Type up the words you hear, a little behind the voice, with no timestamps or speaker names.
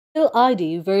Supercell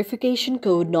ID verification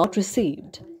code not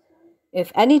received. If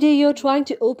any day you're trying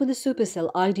to open the Supercell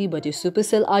ID but your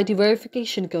Supercell ID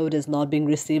verification code is not being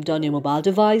received on your mobile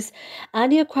device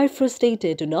and you're quite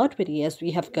frustrated, do not worry as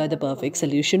we have got the perfect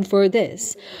solution for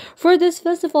this. For this,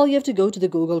 first of all, you have to go to the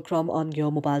Google Chrome on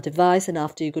your mobile device, and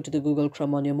after you go to the Google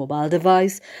Chrome on your mobile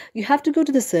device, you have to go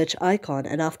to the search icon,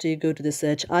 and after you go to the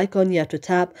search icon, you have to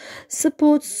tap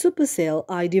Support Supercell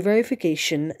ID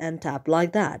verification and tap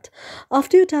like that.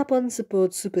 After you tap on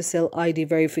Support Supercell ID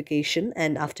verification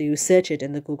and after you search it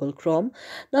in the Google Chrome,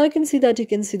 now you can see that you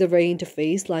can see the very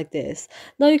interface like this.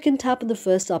 Now you can tap on the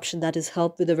first option, that is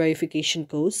help with the verification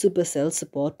code Supercell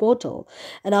support portal,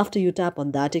 and after you tap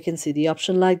on that you can see the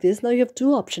option like this. Now you have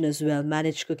two options as well,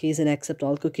 manage cookies and accept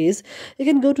all cookies. You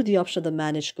can go to the option of the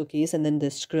manage cookies and then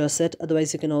just cross it.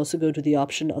 Otherwise you can also go to the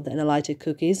option of the analytic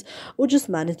cookies or just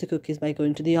manage the cookies by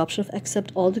going to the option of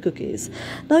accept all the cookies.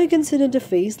 Now you can see the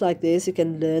interface like this. You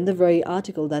can learn the very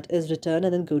article that is written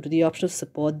and then go to the option of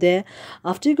support there.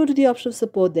 After you go to the option of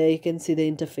support there, you can see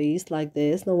the interface like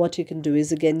this. Now what you can do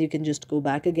is, again, you can just go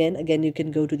back again you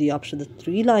can go to the option, the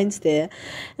three lines there,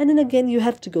 and then again you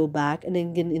have to go back, and then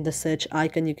again in the search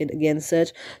icon you can again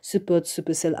search support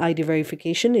Supercell ID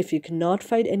verification. If you cannot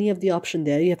find any of the option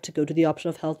there, you have to go to the option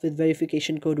of help with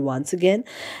verification code once again,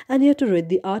 and you have to read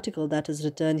the article that is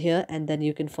written here, and then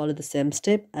you can follow the same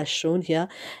step as shown here,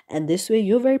 and this way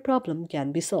your very problem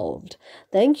can be solved.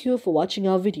 Thank you for watching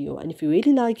our video, and if you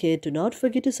really like it, do not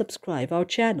forget to subscribe our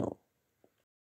channel.